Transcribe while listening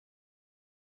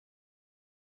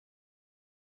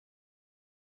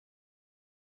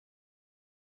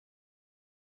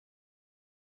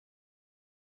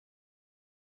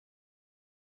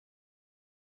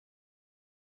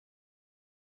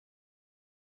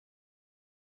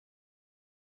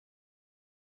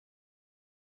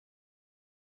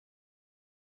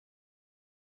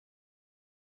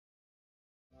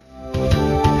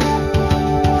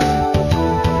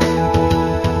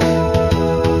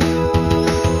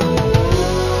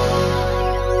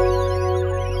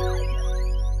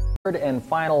And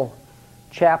final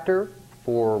chapter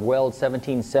for Weld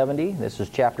 1770. This is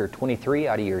chapter 23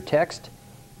 out of your text.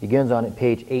 Begins on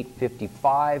page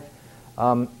 855.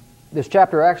 This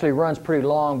chapter actually runs pretty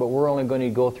long, but we're only going to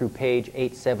go through page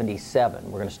 877.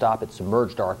 We're going to stop at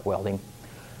submerged arc welding.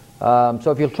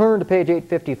 So if you'll turn to page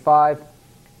 855,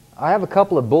 I have a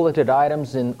couple of bulleted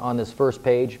items on this first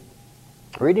page.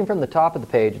 Reading from the top of the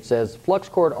page, it says, flux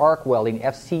cord arc welding,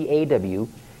 FCAW,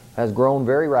 has grown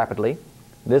very rapidly.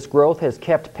 This growth has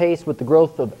kept pace with the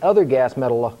growth of other gas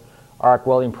metal arc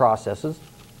welding processes.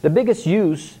 The biggest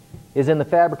use is in the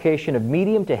fabrication of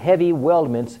medium to heavy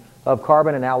weldments of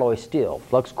carbon and alloy steel.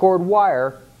 Flux cord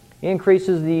wire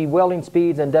increases the welding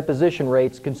speeds and deposition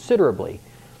rates considerably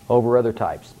over other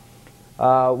types.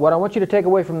 What I want you to take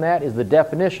away from that is the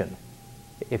definition.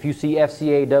 If you see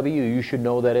FCAW, you should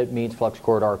know that it means flux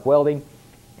cord arc welding,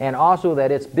 and also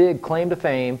that its big claim to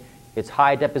fame, its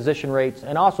high deposition rates,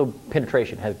 and also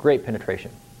penetration, has great penetration.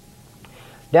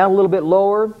 Down a little bit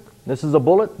lower, this is a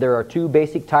bullet. There are two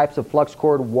basic types of flux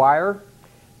cord wire.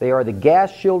 They are the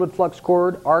gas-shielded flux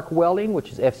cord arc welding, which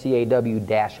is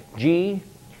FCAW-G,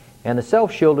 and the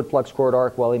self-shielded flux cord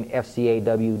arc welding,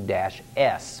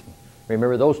 FCAW-S.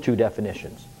 Remember those two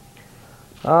definitions.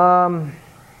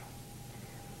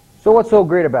 So what's so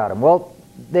great about them? Well,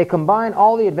 they combine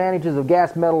all the advantages of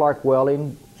gas metal arc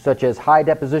welding, such as high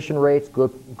deposition rates,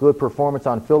 good performance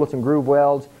on fillet and groove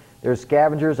welds. There's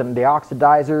scavengers and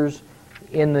deoxidizers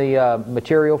in the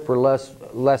material for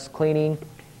less cleaning.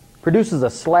 Produces a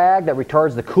slag that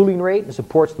retards the cooling rate and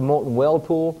supports the molten weld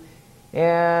pool.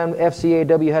 And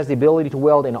FCAW has the ability to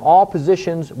weld in all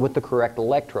positions with the correct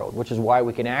electrode, which is why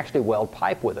we can actually weld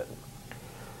pipe with it.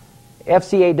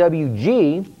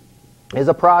 FCAW-G is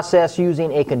a process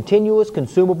using a continuous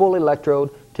consumable electrode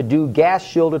to do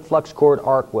gas-shielded flux cord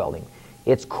arc welding.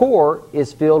 Its core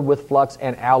is filled with flux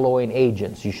and alloying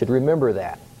agents. You should remember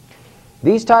that.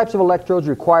 These types of electrodes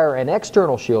require an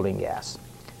external shielding gas.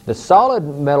 The solid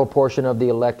metal portion of the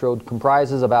electrode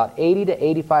comprises about 80 to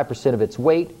 85% of its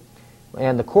weight,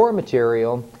 and the core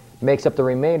material makes up the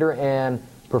remainder and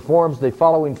performs the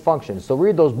following functions. So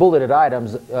read those bulleted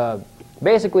items.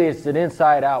 Basically, it's an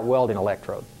inside-out welding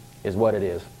electrode is what it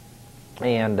is.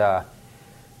 And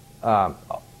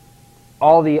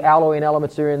all the alloying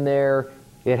elements are in there.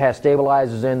 It has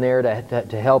stabilizers in there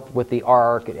to help with the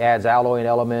arc. It adds alloying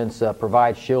elements,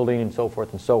 provides shielding, and so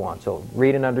forth and so on. So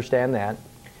read and understand that.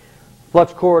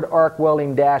 Flux cord arc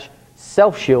welding dash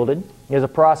self-shielded is a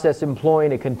process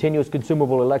employing a continuous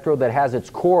consumable electrode that has its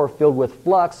core filled with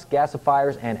flux,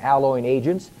 gasifiers, and alloying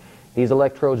agents. These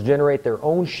electrodes generate their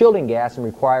own shielding gas and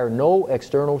require no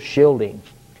external shielding.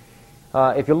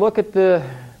 If you look at the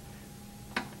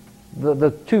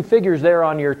two figures there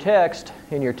on your text,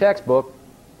 in your textbook,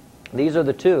 these are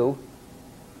the two.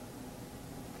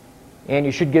 And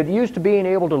you should get used to being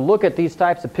able to look at these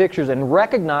types of pictures and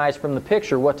recognize from the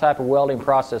picture what type of welding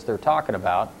process they're talking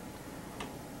about.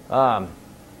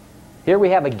 Here we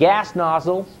have a gas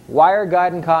nozzle, wire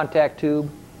guide and contact tube,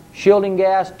 shielding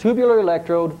gas, tubular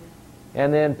electrode,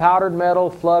 and then powdered metal,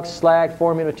 flux, slag,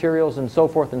 forming materials, and so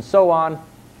forth and so on.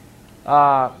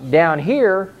 Down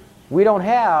here, we don't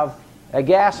have a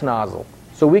gas nozzle.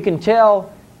 So we can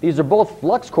tell these are both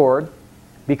flux cord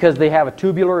because they have a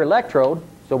tubular electrode,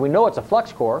 so we know it's a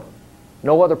flux core.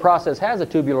 No other process has a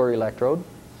tubular electrode.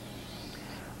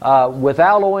 With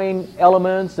alloying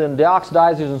elements and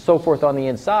deoxidizers and so forth on the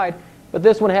inside, but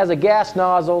this one has a gas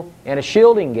nozzle and a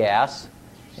shielding gas,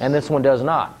 and this one does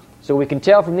not. So we can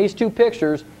tell from these two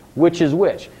pictures which is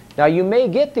which. Now you may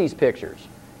get these pictures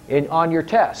on your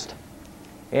test,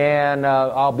 and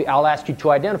I'll ask you to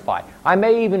identify. I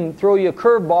may even throw you a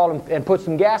curveball and put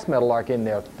some gas metal arc in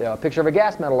there, a picture of a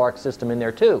gas metal arc system in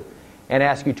there too, and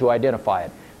ask you to identify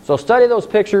it. So study those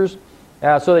pictures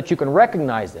so that you can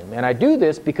recognize them. And I do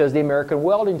this because the American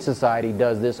Welding Society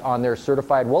does this on their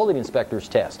Certified Welding Inspectors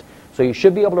test. So you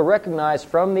should be able to recognize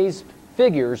from these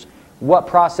figures what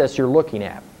process you're looking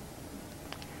at.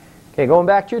 Okay, going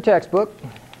back to your textbook.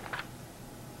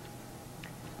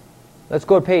 Let's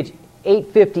go to page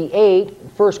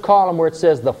 858, first column where it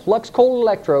says the flux cord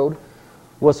electrode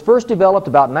was first developed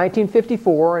about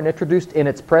 1954 and introduced in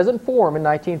its present form in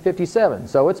 1957.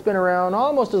 So it's been around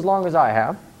almost as long as I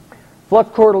have. Flux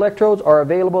cord electrodes are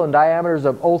available in diameters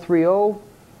of 030,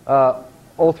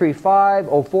 035,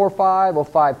 045,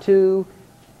 052,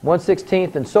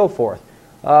 1/16, and so forth.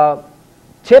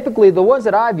 Typically, the ones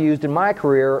that I've used in my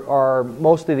career are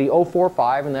mostly the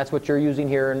 045, and that's what you're using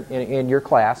here in your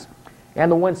class,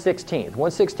 and the 1/16.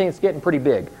 1/16 is getting pretty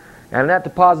big, and that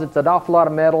deposits an awful lot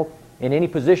of metal in any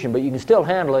position, but you can still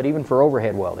handle it even for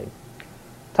overhead welding.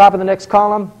 Top of the next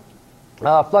column,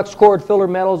 Flux cored filler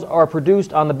metals are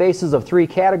produced on the basis of 3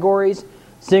 categories: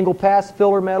 single pass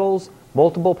filler metals,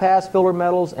 multiple pass filler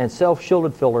metals, and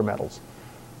self-shielded filler metals.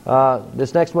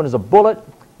 This next one is a bullet.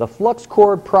 The flux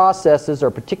cored processes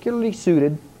are particularly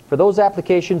suited for those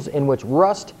applications in which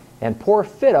rust and poor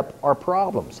fit-up are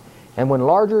problems, and when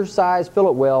larger size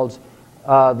fillet welds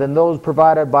than those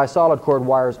provided by solid cord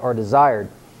wires are desired.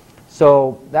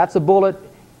 So that's a bullet.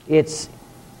 It's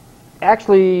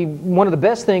actually one of the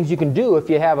best things you can do if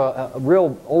you have a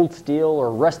real old steel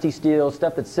or rusty steel,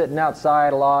 stuff that's sitting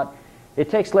outside a lot. It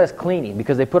takes less cleaning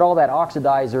because they put all that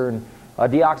oxidizer and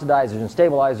deoxidizers and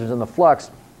stabilizers in the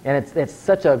flux, and it's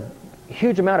such a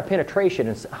huge amount of penetration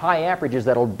and high amperages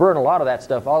that'll burn a lot of that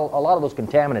stuff, a lot of those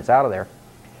contaminants out of there.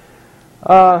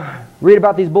 Read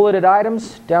about these bulleted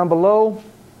items down below.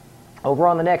 Over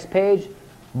on the next page,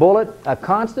 bullet, a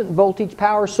constant voltage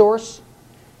power source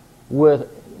with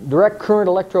direct current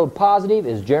electrode positive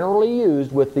is generally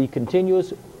used with the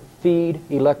continuous feed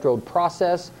electrode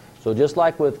process. So just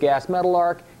like with gas metal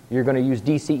arc, you're going to use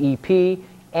DCEP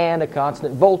and a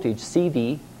constant voltage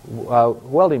CV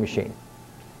welding machine.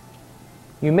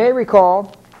 You may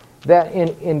recall that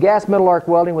in gas metal arc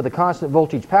welding with a constant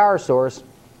voltage power source,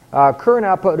 current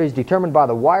output is determined by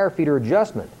the wire feeder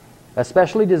adjustment. A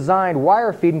specially designed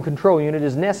wire feed and control unit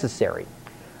is necessary.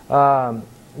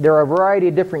 There are a variety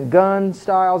of different gun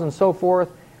styles and so forth.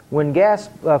 When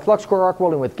flux core arc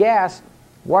welding with gas,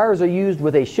 wires are used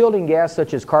with a shielding gas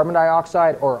such as carbon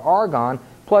dioxide or argon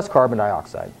plus carbon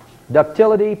dioxide.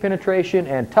 Ductility, penetration,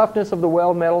 and toughness of the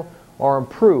weld metal are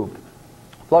improved.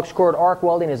 Flux core arc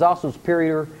welding is also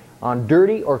superior on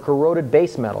dirty or corroded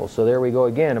base metals. So there we go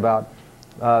again about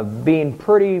being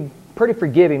pretty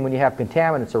forgiving when you have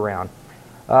contaminants around.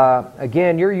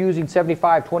 Again, you're using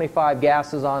 75-25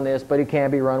 gases on this, but it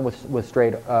can be run with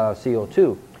straight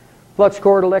CO2. Flux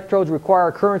cored electrodes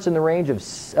require currents in the range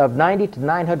of 90 to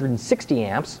 960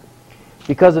 amps.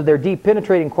 Because of their deep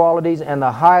penetrating qualities and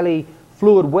the highly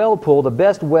fluid weld pool, the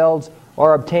best welds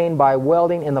are obtained by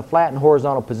welding in the flat and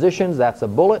horizontal positions. That's a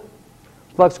bullet.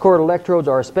 Flux cored electrodes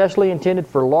are especially intended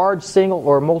for large single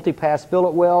or multi-pass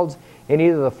fillet welds in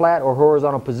either the flat or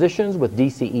horizontal positions with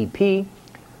DCEP.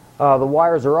 The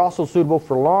wires are also suitable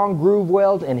for long groove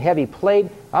welds and heavy plate.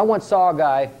 I once saw a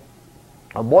guy,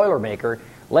 a boiler maker,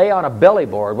 lay on a belly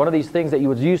board, one of these things that you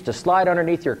would use to slide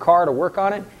underneath your car to work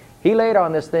on it. He laid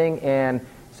on this thing and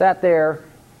sat there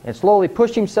and slowly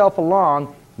pushed himself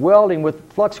along, welding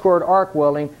with flux cored arc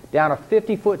welding down a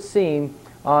 50-foot seam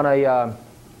on a,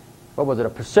 what was it, a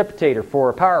precipitator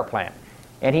for a power plant.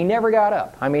 And he never got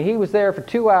up. I mean, he was there for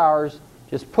 2 hours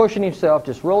just pushing himself,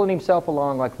 just rolling himself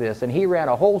along like this, and he ran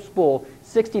a whole spool,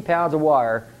 60 pounds of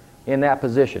wire in that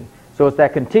position. So it's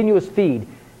that continuous feed,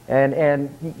 and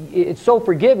it's so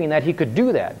forgiving that he could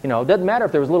do that. You know, it doesn't matter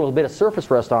if there was a little bit of surface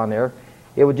rust on there,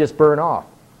 it would just burn off.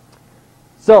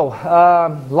 So,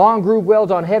 long groove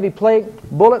welds on heavy plate,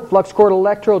 bullet, flux cored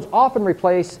electrodes often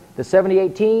replace the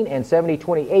 7018 and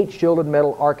 7028 shielded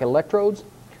metal arc electrodes.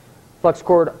 Flux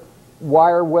cored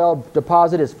wire weld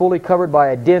deposit is fully covered by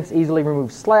a dense, easily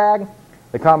removed slag.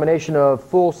 The combination of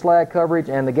full slag coverage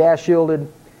and the gas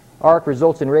shielded arc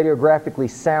results in radiographically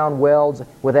sound welds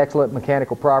with excellent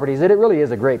mechanical properties. It really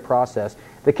is a great process.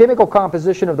 The chemical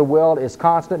composition of the weld is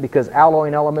constant because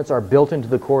alloying elements are built into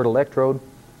the cored electrode.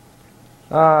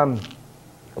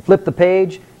 Flip the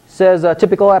page. Says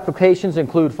typical applications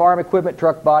include farm equipment,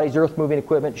 truck bodies, earth moving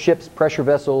equipment, ships, pressure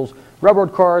vessels,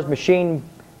 railroad cars, machine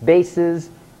bases,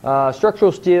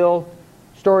 structural steel,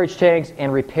 storage tanks,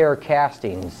 and repair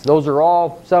castings. Those are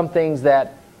all some things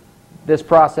that this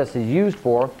process is used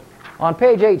for. On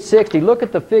page 860, look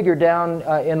at the figure down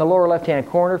in the lower left-hand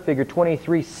corner, figure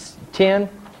 2310.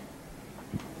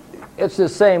 It's the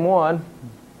same one.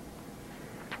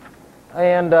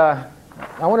 And I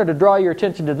wanted to draw your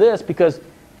attention to this because,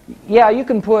 yeah, you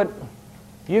can put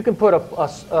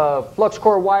a flux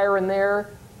core wire in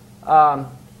there,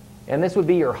 and this would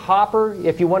be your hopper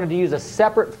if you wanted to use a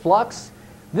separate flux.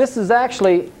 This is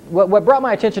actually, what brought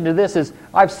my attention to this is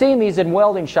I've seen these in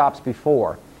welding shops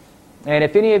before. And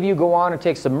if any of you go on and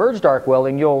take submerged arc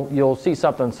welding, you'll see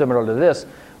something similar to this.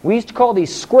 We used to call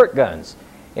these squirt guns.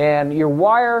 And your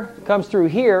wire comes through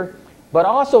here, but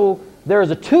also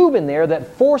there's a tube in there that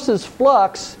forces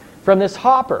flux from this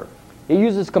hopper. It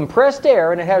uses compressed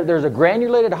air, and there's a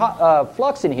granulated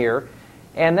flux in here,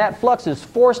 and that flux is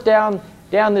forced down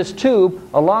this tube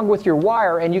along with your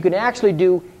wire, and you can actually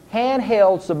do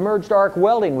handheld submerged arc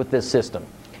welding with this system.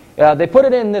 They put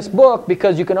it in this book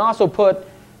because you can also put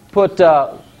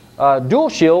dual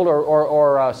shield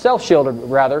or self-shielded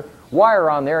rather wire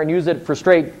on there and use it for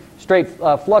straight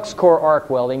flux core arc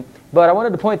welding. But I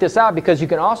wanted to point this out because you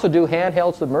can also do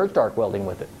handheld submerged arc welding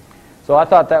with it. So I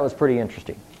thought that was pretty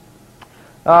interesting.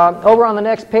 Over on the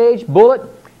next page, bullet.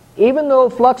 Even though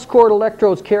flux cored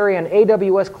electrodes carry an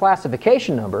AWS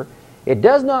classification number, it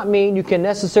does not mean you can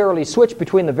necessarily switch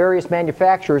between the various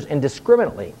manufacturers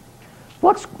indiscriminately.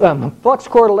 Flux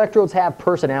cored electrodes have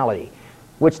personality,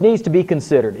 which needs to be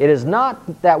considered. It is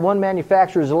not that one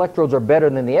manufacturer's electrodes are better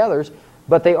than the others,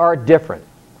 but they are different.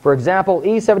 For example,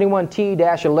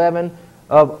 E71T-11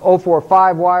 of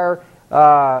 045 wire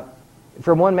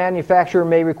from one manufacturer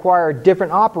may require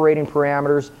different operating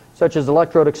parameters, such as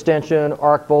electrode extension,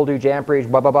 arc voltage, amperage,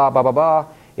 blah, blah, blah, blah, blah, blah.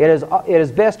 It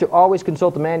is best to always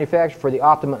consult the manufacturer for the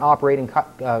optimum operating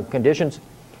conditions.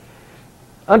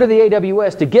 Under the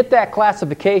AWS, to get that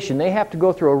classification, they have to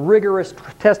go through a rigorous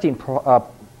testing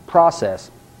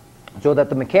process so that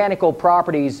the mechanical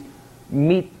properties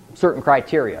meet certain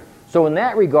criteria. So in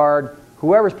that regard,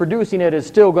 whoever's producing it is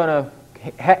still going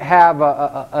to have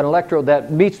an electrode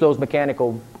that meets those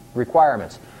mechanical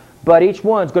requirements. But each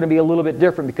one's going to be a little bit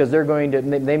different because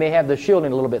they may have the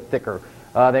shielding a little bit thicker.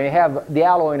 They may have the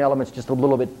alloying elements just a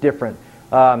little bit different.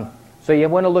 So you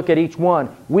want to look at each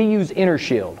one. We use Inner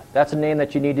Shield. That's a name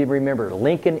that you need to remember.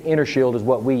 Lincoln Inner Shield is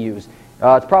what we use.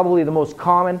 It's probably the most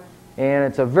common, and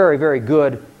it's a very, very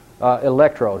good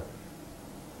electrode.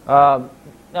 Now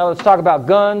let's talk about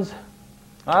guns.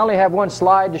 I only have one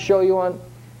slide to show you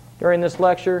during this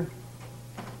lecture.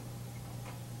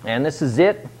 And this is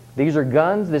it. These are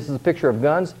guns. This is a picture of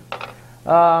guns.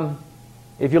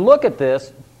 If you look at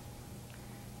this,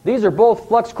 these are both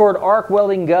flux cored arc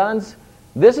welding guns.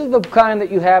 This is the kind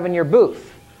that you have in your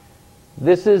booth.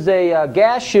 This is a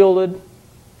gas shielded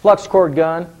flux cored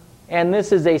gun, and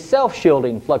this is a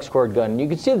self-shielding flux cored gun. You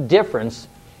can see the difference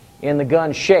in the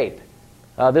gun shape.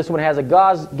 This one has a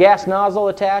gas nozzle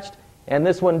attached, and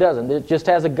this one doesn't. It just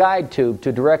has a guide tube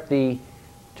to direct the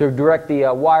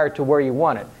wire to where you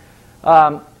want it.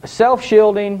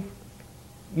 Self-shielding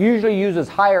usually uses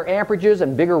higher amperages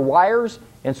and bigger wires,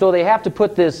 and so they have to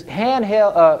put this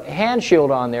hand shield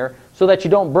on there so that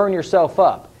you don't burn yourself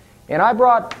up. And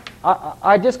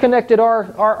I disconnected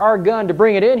our gun to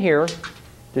bring it in here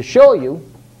to show you.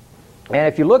 And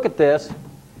if you look at this,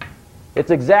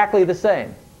 it's exactly the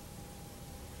same.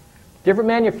 Different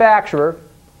manufacturer,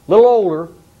 a little older,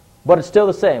 but it's still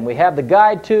the same. We have the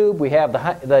guide tube, we have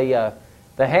the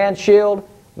hand shield,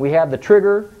 we have the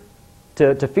trigger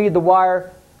to feed the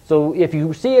wire. So if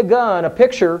you see a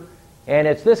picture, and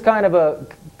it's this kind of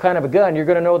a gun, you're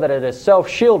going to know that it is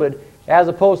self-shielded as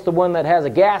opposed to one that has a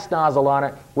gas nozzle on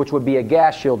it, which would be a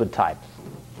gas-shielded type.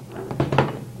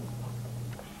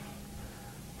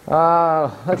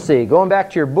 Let's see, going back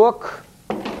to your book.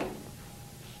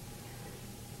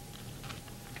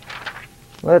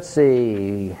 Let's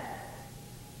see.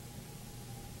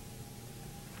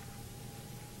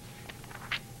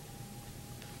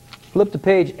 Flip to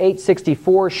page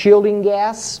 864, shielding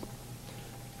gas.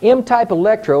 M-type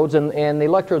electrodes, and the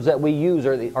electrodes that we use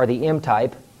are the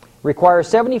M-type, require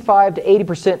 75 to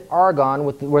 80% argon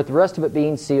with the rest of it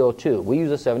being CO2. We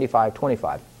use a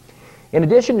 75-25. In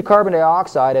addition to carbon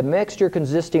dioxide, a mixture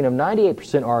consisting of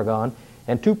 98% argon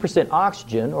and 2%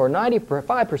 oxygen, or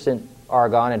 95%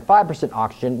 argon and 5%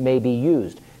 oxygen may be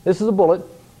used. This is a bullet.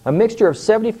 A mixture of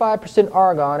 75%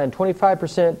 argon and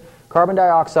 25% carbon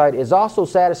dioxide is also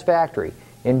satisfactory.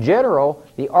 In general,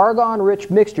 the argon-rich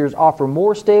mixtures offer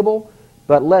more stable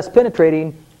but less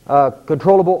penetrating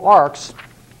controllable arcs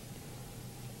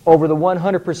over the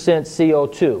 100%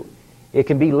 CO2. It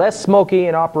can be less smoky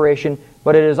in operation,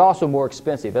 but it is also more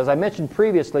expensive. As I mentioned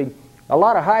previously, a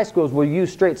lot of high schools will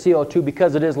use straight CO2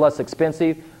 because it is less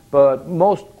expensive, but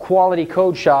most quality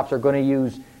code shops are going to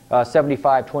use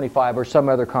 75-25 or some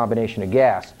other combination of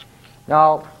gas.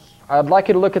 Now, I'd like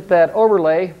you to look at that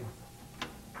overlay,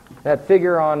 that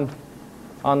figure on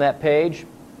that page.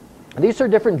 These are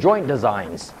different joint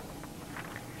designs,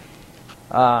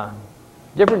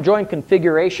 different joint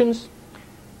configurations.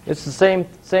 It's the same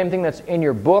thing that's in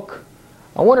your book.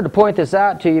 I wanted to point this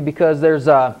out to you because there's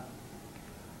one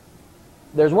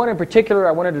in particular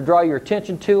I wanted to draw your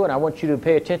attention to, and I want you to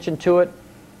pay attention to it.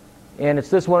 And it's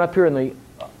this one up here in the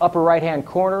upper right-hand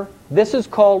corner. This is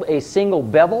called a single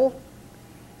bevel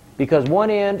because one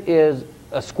end is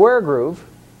a square groove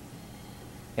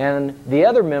and the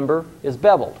other member is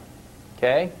beveled.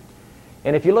 Okay?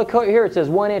 And if you look here, it says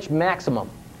 1 inch maximum.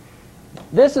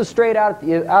 This is straight out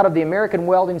of the American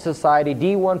Welding Society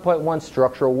D1.1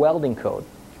 Structural Welding Code.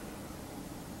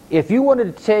 If you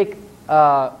wanted to take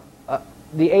the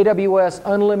AWS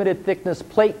unlimited thickness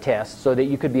plate test so that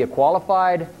you could be a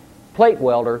qualified plate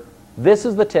welder, this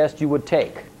is the test you would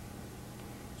take.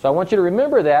 So I want you to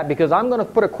remember that, because I'm going to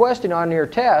put a question on your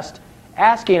test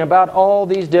asking about all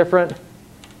these different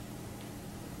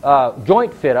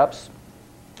joint fit-ups,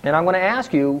 and I'm going to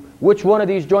ask you which one of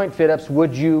these joint fit-ups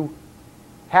would you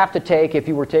have to take if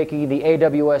you were taking the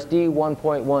AWSD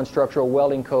 1.1 Structural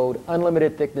Welding Code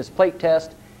Unlimited Thickness Plate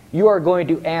Test. You are going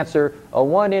to answer a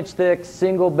 1-inch thick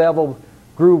single bevel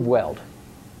groove weld.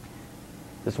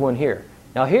 This one here.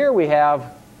 Now here we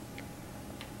have,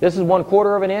 this is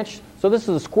 1/4 of an inch, so this is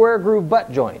a square groove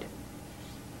butt joint.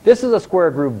 This is a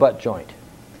square groove butt joint.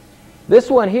 This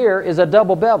one here is a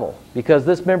double bevel, because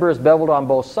this member is beveled on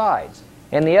both sides,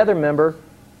 and the other member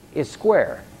is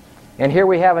square. And here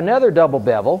we have another double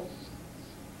bevel,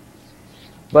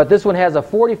 but this one has a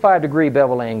 45-degree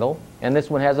bevel angle, and this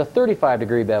one has a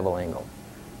 35-degree bevel angle.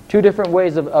 Two different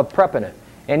ways of prepping it.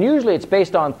 And usually it's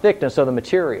based on thickness of the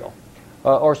material.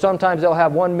 Or sometimes they'll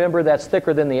have one member that's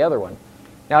thicker than the other one.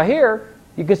 Now here,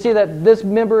 you can see that this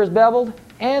member is beveled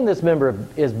and this member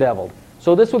is beveled.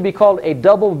 So this would be called a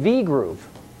double V groove.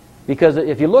 Because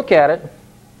if you look at it,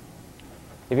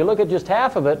 if you look at just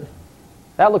half of it,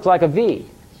 that looks like a V.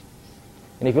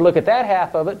 And if you look at that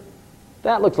half of it,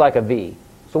 that looks like a V.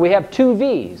 So we have two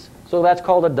V's. So that's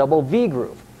called a double V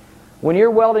groove. When you're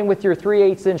welding with your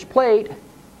 3/8 inch plate,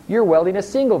 you're welding a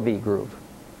single V groove.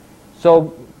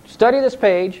 So study this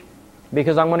page,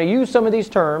 because I'm going to use some of these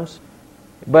terms,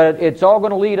 but it's all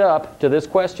going to lead up to this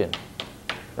question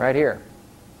right here.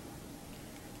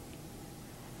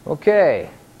 Okay,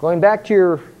 going back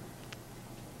to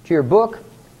your book,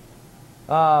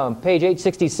 page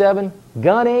 867,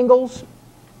 gun angles.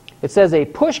 It says a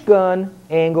push gun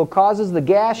angle causes the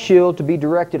gas shield to be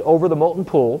directed over the molten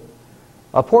pool.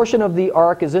 A portion of the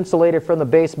arc is insulated from the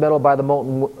base metal by the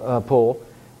molten pool.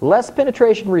 Less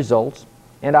penetration results,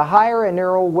 and a higher and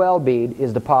narrower weld bead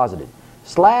is deposited.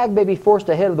 Slag may be forced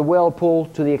ahead of the weld pool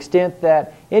to the extent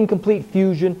that incomplete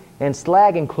fusion and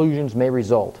slag inclusions may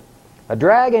result. A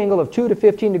drag angle of 2 to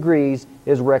 15 degrees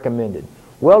is recommended.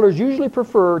 Welders usually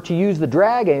prefer to use the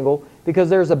drag angle because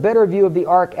there's a better view of the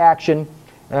arc action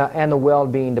and the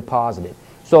weld being deposited.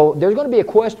 So there's going to be a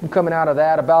question coming out of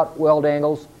that about weld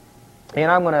angles, and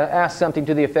I'm going to ask something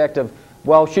to the effect of,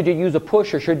 well, should you use a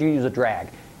push or should you use a drag?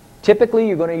 Typically,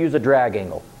 you're going to use a drag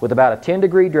angle with about a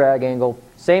 10-degree drag angle.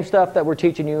 Same stuff that we're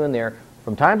teaching you in there.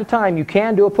 From time to time, you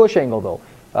can do a push angle, though.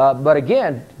 But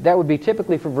again, that would be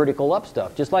typically for vertical up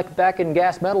stuff. Just like back in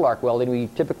gas metal arc welding, we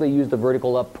typically use the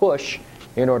vertical up push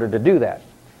in order to do that.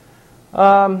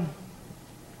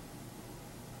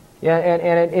 Yeah,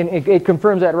 and it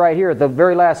confirms that right here at the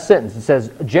very last sentence. It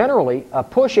says, generally, a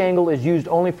push angle is used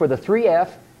only for the 3F,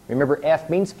 remember F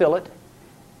means fillet,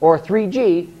 or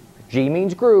 3G, G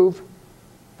means groove,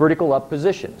 vertical up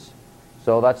positions.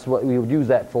 So that's what we would use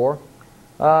that for.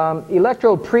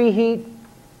 Electrode preheat.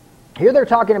 Here they're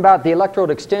talking about the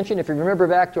electrode extension. If you remember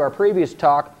back to our previous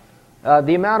talk,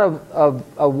 the amount of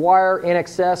wire in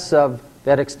excess of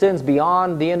that extends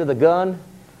beyond the end of the gun,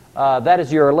 that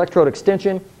is your electrode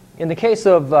extension. In the case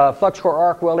of flux core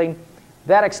arc welding,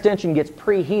 that extension gets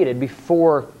preheated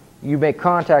before you make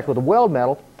contact with the weld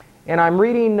metal. And I'm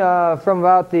reading from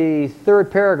about the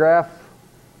fourth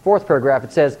paragraph.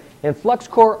 It says, in flux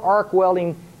core arc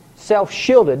welding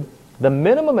self-shielded, the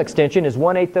minimum extension is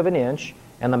 1/8 of an inch,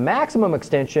 and the maximum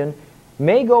extension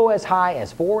may go as high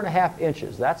as 4.5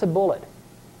 inches. That's a bullet.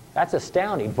 That's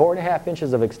astounding, 4.5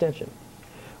 inches of extension.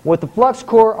 With the flux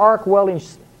core arc welding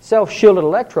self-shielded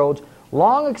electrodes,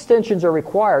 long extensions are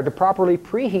required to properly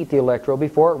preheat the electrode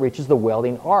before it reaches the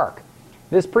welding arc.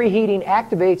 This preheating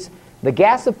activates the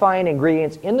gasifying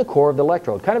ingredients in the core of the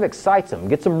electrode, kind of excites them,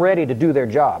 gets them ready to do their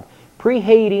job.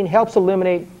 Preheating helps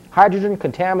eliminate hydrogen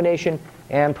contamination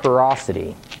and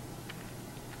porosity.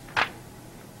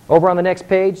 Over on the next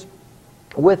page,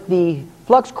 with the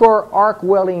flux core arc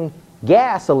welding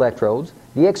gas electrodes,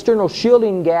 the external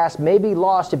shielding gas may be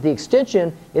lost if the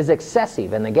extension is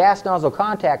excessive and the gas nozzle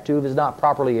contact tube is not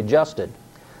properly adjusted.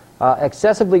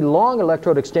 Excessively long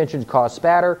electrode extensions cause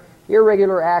spatter,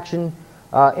 irregular action,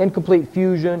 incomplete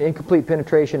fusion, incomplete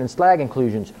penetration, and slag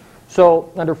inclusions. So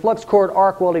under flux core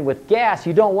arc welding with gas,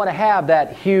 you don't want to have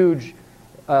that huge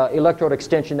electrode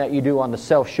extension that you do on the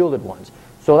self-shielded ones.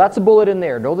 So that's a bullet in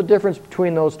there. Know the difference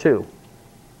between those two.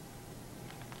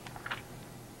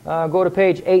 Go to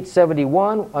page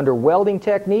 871 under welding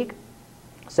technique,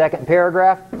 second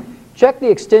paragraph. Check the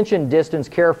extension distance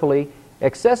carefully.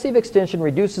 Excessive extension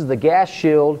reduces the gas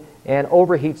shield and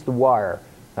overheats the wire.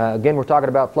 Again, we're talking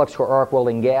about flux core arc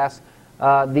welding gas.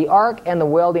 The arc and the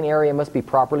welding area must be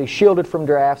properly shielded from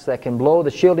drafts that can blow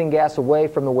the shielding gas away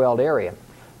from the weld area.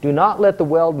 Do not let the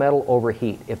weld metal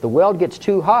overheat. If the weld gets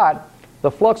too hot,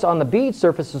 The flux on the bead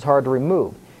surface is hard to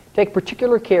remove. Take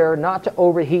particular care not to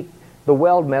overheat the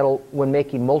weld metal when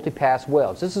making multi-pass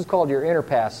welds. This is called your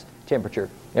interpass temperature.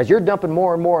 As you're dumping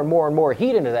more and more and more and more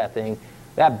heat into that thing,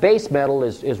 that base metal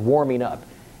is warming up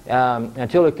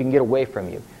until it can get away from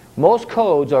you. Most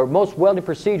codes or most welding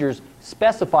procedures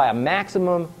specify a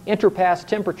maximum interpass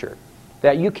temperature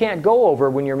that you can't go over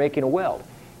when you're making a weld.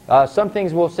 Some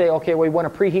things will say, okay, well, we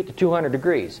want to preheat to 200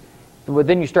 degrees. But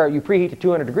then you preheat to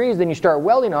 200 degrees, then you start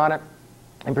welding on it,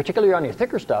 and particularly on your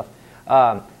thicker stuff,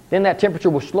 then that temperature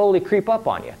will slowly creep up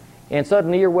on you. And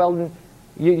suddenly you're welding,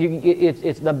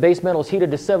 the base metal is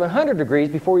heated to 700 degrees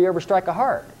before you ever strike an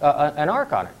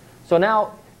arc on it. So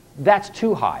now that's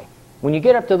too high. When you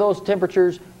get up to those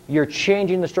temperatures, you're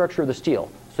changing the structure of the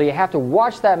steel. So you have to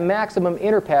watch that maximum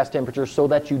interpass temperature so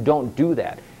that you don't do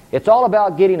that. It's all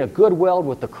about getting a good weld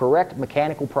with the correct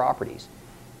mechanical properties.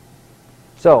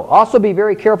 So also be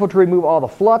very careful to remove all the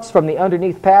flux from the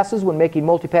underneath passes when making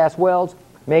multi-pass welds.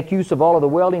 Make use of all of the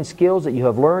welding skills that you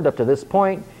have learned up to this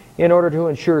point in order to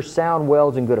ensure sound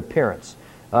welds and good appearance.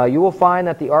 You will find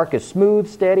that the arc is smooth,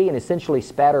 steady, and essentially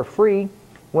spatter-free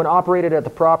when operated at the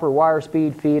proper wire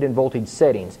speed, feed, and voltage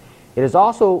settings. It is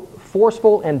also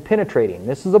forceful and penetrating.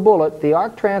 This is a bullet. The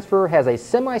arc transfer has a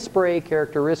semi-spray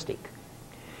characteristic,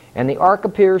 and the arc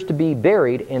appears to be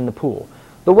buried in the pool.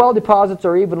 The weld deposits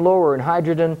are even lower in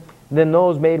hydrogen than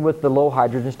those made with the low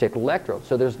hydrogen stick electrodes.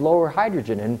 So there's lower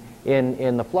hydrogen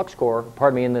in the flux core,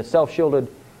 in the self-shielded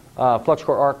flux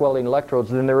core arc welding electrodes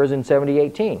than there is in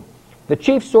 7018. The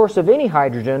chief source of any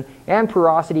hydrogen and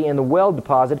porosity in the weld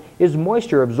deposit is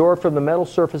moisture absorbed from the metal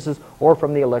surfaces or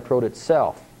from the electrode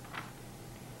itself.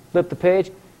 Flip the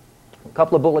page, a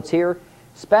couple of bullets here.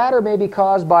 Spatter may be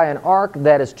caused by an arc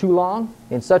that is too long.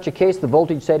 In such a case, the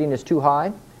voltage setting is too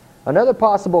high. Another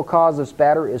possible cause of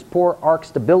spatter is poor arc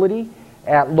stability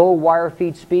at low wire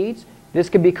feed speeds. This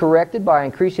can be corrected by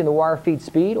increasing the wire feed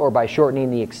speed or by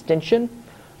shortening the extension.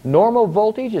 Normal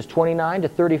voltage is 29 to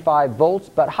 35 volts,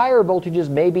 but higher voltages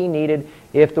may be needed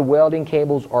if the welding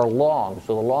cables are long.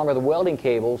 So the longer the welding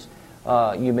cables,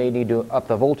 you may need to up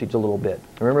the voltage a little bit.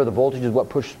 Remember, the voltage is what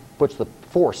puts the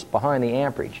force behind the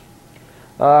amperage.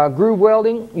 Groove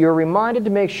welding, you're reminded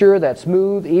to make sure that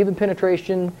smooth, even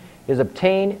penetration is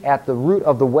obtained at the root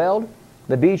of the weld.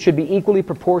 The bead should be equally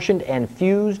proportioned and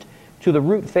fused to the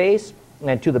root face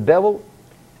and to the bevel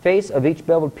face of each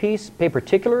beveled piece. Pay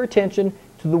particular attention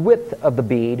to the width of the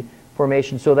bead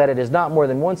formation so that it is not more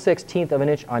than 1/16 of an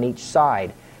inch on each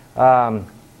side.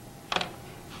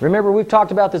 Remember, we've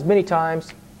talked about this many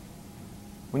times.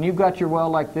 When you've got your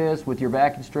weld like this with your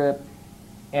backing strip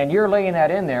and you're laying that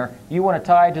in there, you want to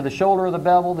tie it to the shoulder of the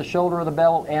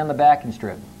bevel, and the backing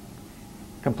strip.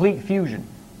 Complete fusion.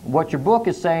 What your book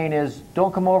is saying is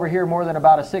don't come over here more than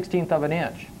about 1/16 of an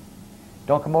inch.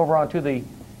 Don't come over onto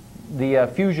the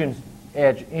fusion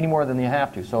edge any more than you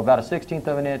have to. So about 1/16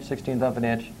 of an inch, 1/16 of an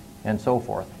inch, and so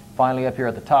forth. Finally, up here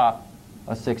at the top,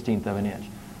 1/16 of an inch.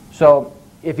 So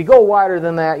if you go wider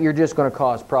than that, you're just going to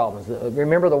cause problems.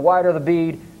 Remember, the wider the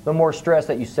bead, the more stress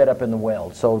that you set up in the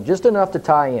weld. So just enough to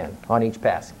tie in on each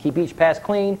pass. Keep each pass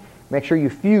clean. Make sure you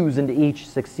fuse into each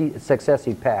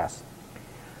successive pass.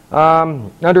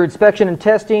 Under inspection and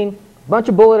testing, a bunch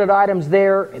of bulleted items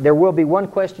there. There will be one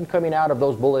question coming out of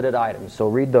those bulleted items, so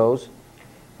read those.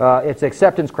 It's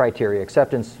acceptance criteria,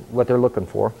 what they're looking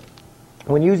for.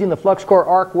 When using the flux core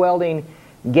arc welding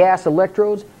gas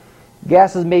electrodes,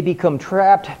 gases may become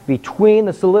trapped between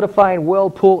the solidifying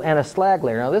weld pool and a slag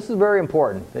layer. Now this is very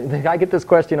important. I get this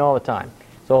question all the time.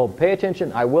 So pay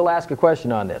attention. I will ask a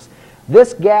question on this.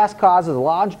 This gas causes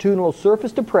longitudinal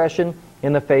surface depression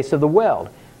in the face of the weld.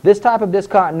 This type of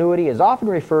discontinuity is often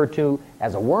referred to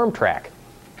as a worm track.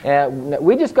 I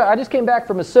just came back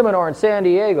from a seminar in San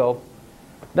Diego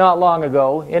not long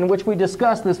ago in which we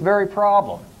discussed this very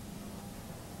problem.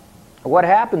 What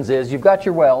happens is you've got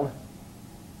your weld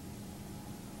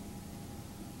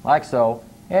like so,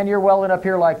 and you're welding up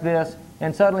here like this,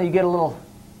 and suddenly you get a little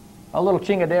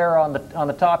chink of air on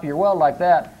the top of your weld like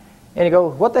that, and you go,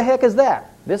 what the heck is that?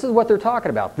 This is what they're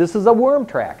talking about. This is a worm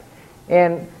track.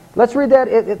 And let's read that.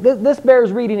 This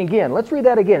bears reading again. Let's read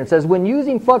that again. It says, when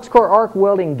using flux core arc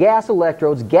welding gas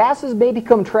electrodes, gases may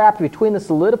become trapped between the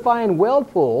solidifying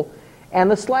weld pool and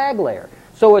the slag layer.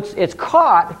 So it's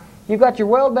caught. You've got your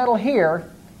weld metal here,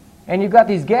 and you've got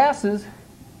these gases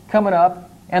coming up,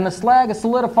 and the slag is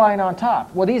solidifying on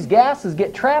top. Well, these gases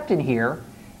get trapped in here,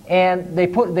 and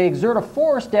they exert a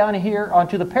force down here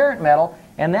onto the parent metal,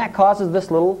 and that causes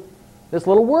this little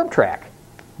worm track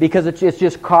because it's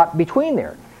just caught between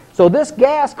there. So this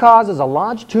gas causes a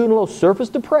longitudinal surface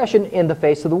depression in the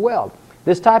face of the weld.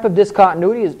 This type of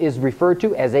discontinuity is referred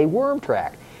to as a worm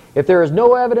track. If there is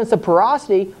no evidence of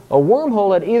porosity, a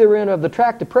wormhole at either end of the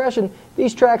track depression,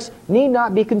 these tracks need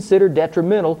not be considered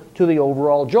detrimental to the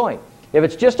overall joint. If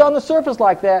it's just on the surface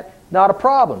like that, not a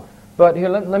problem. But here,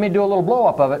 let me do a little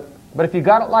blow-up of it. But if you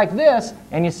got it like this,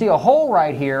 and you see a hole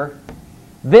right here,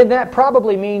 then that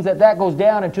probably means that that goes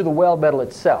down into the weld metal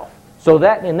itself. So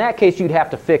that, in that case, you'd have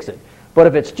to fix it. But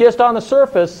if it's just on the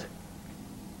surface,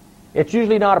 it's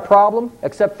usually not a problem,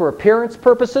 except for appearance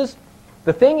purposes.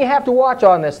 The thing you have to watch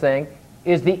on this thing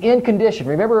is the end condition.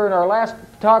 Remember in our last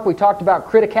talk we talked about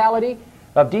criticality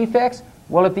of defects?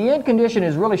 Well, if the end condition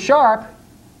is really sharp,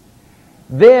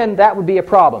 then that would be a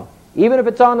problem. Even if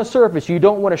it's on the surface, you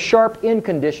don't want a sharp end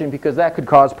condition because that could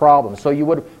cause problems. So you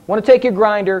would want to take your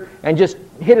grinder and just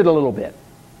hit it a little bit.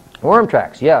 Worm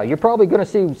tracks, yeah, you're probably going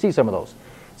to see some of those.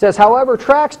 It says, however,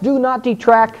 tracks do not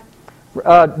detract,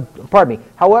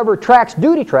 however, tracks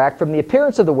do detract from the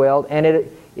appearance of the weld, and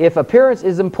if appearance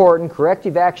is important,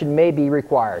 corrective action may be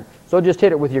required. So just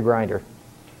hit it with your grinder.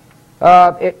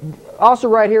 Also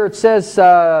right here it says,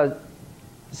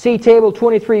 see table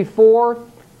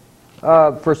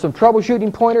 23.4 for some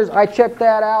troubleshooting pointers. I checked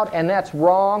that out and that's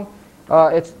wrong.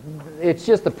 It's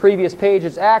just the previous page.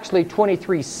 It's actually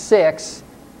 23.6.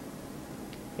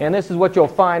 And this is what you'll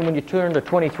find when you turn to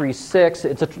 23.6.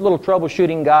 It's a little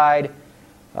troubleshooting guide.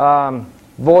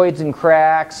 Voids and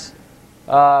cracks.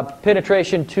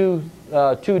 Penetration too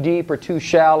deep or too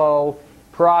shallow,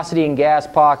 porosity in gas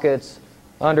pockets,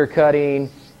 undercutting,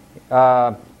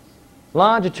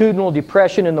 longitudinal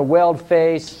depression in the weld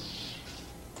face,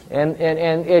 and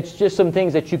it's just some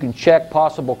things that you can check,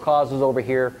 possible causes over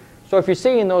here. So if you're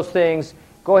seeing those things,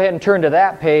 go ahead and turn to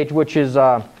that page, which is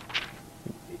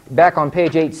back on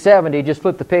page 870. Just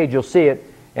flip the page, you'll see it,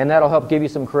 and that'll help give you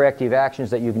some corrective actions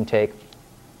that you can take.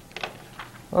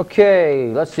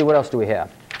 Okay, let's see, what else do we have?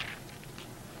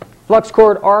 Flux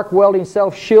cord arc welding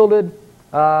self-shielded.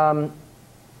 The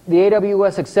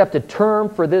AWS accepted term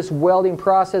for this welding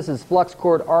process is flux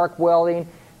cord arc welding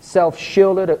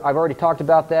self-shielded. I've already talked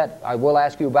about that. I will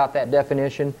ask you about that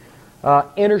definition.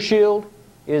 Inner shield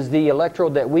is the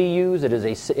electrode that we use. It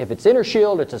is if it's inner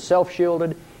shield, it's a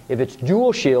self-shielded. If it's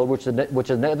dual shield, which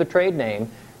is another trade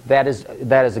name, that is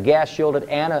a gas shielded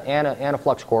and a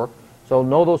flux core. So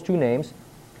know those two names.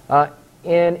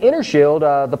 In inner shield,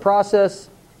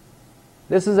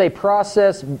 this is a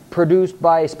process produced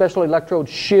by a special electrode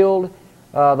shield.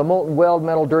 The molten weld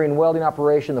metal during welding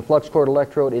operation, the flux cord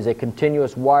electrode is a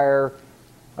continuous wire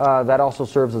that also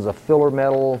serves as a filler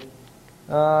metal.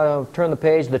 Turn the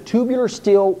page. The tubular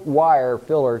steel wire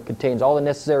filler contains all the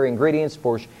necessary ingredients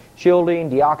for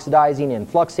shielding, deoxidizing, and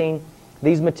fluxing.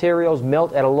 These materials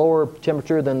melt at a lower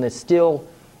temperature than the steel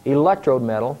electrode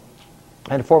metal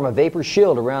and form a vapor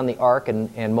shield around the arc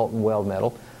and molten weld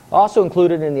metal. Also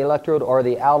included in the electrode are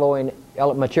the alloying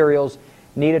materials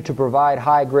needed to provide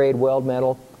high-grade weld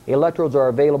metal. The electrodes are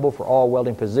available for all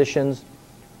welding positions.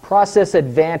 Process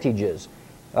advantages.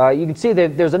 You can see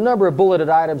that there's a number of bulleted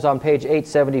items on page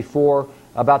 874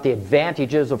 about the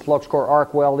advantages of flux core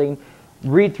arc welding.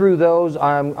 Read through those.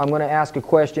 I'm going to ask a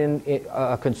question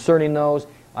concerning those.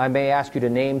 I may ask you to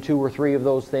name 2 or 3 of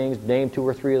those things, name 2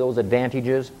 or 3 of those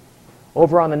advantages.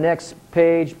 Over on the next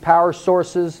page, power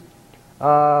sources.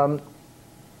 There'll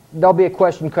be a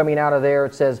question coming out of there.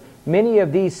 It says, many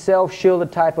of these self-shielded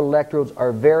type electrodes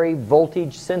are very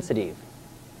voltage sensitive.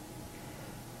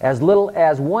 As little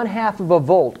as 1/2 of a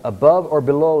volt above or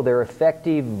below their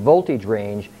effective voltage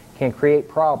range can create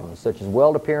problems such as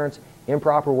weld appearance,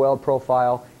 improper weld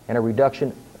profile, and a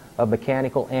reduction of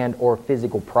mechanical and or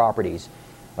physical properties.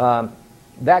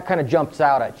 That kind of jumps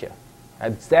out at you.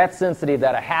 It's that sensitive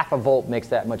that 1/2 volt makes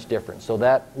that much difference. So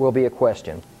that will be a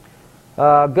question.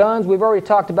 Guns, we've already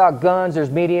talked about guns.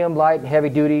 There's medium, light, and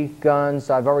heavy-duty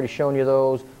guns. I've already shown you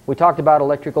those. We talked about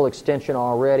electrical extension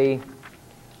already.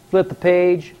 Flip the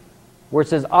page where it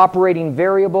says operating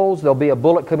variables. There'll be a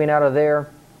bullet coming out of there.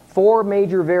 4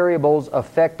 major variables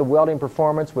affect the welding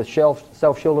performance with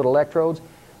self-shielded electrodes.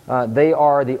 They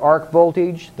are the arc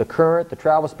voltage, the current, the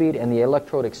travel speed, and the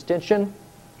electrode extension.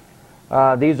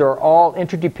 These are all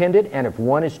interdependent, and if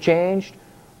one is changed,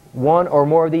 one or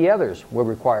more of the others will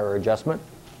require adjustment.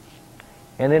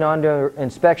 And then under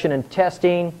inspection and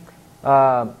testing,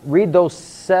 read those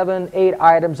 7, 8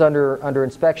 items under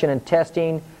inspection and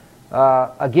testing.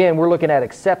 Again, we're looking at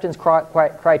acceptance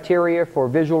criteria for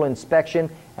visual inspection,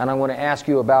 and I want to ask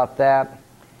you about that.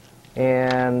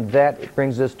 And that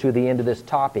brings us to the end of this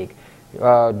topic.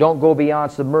 Don't go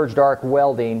beyond submerged arc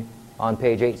welding on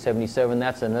page 877.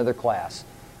 That's another class.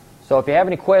 So if you have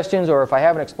any questions, or if I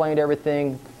haven't explained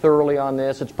everything thoroughly on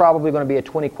this, it's probably going to be a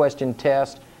 20-question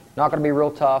test. Not going to be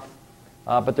real tough,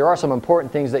 but there are some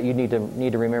important things that you need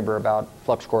to remember about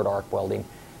flux cored arc welding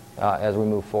as we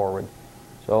move forward.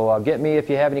 So get me if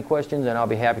you have any questions, and I'll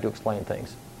be happy to explain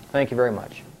things. Thank you very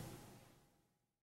much.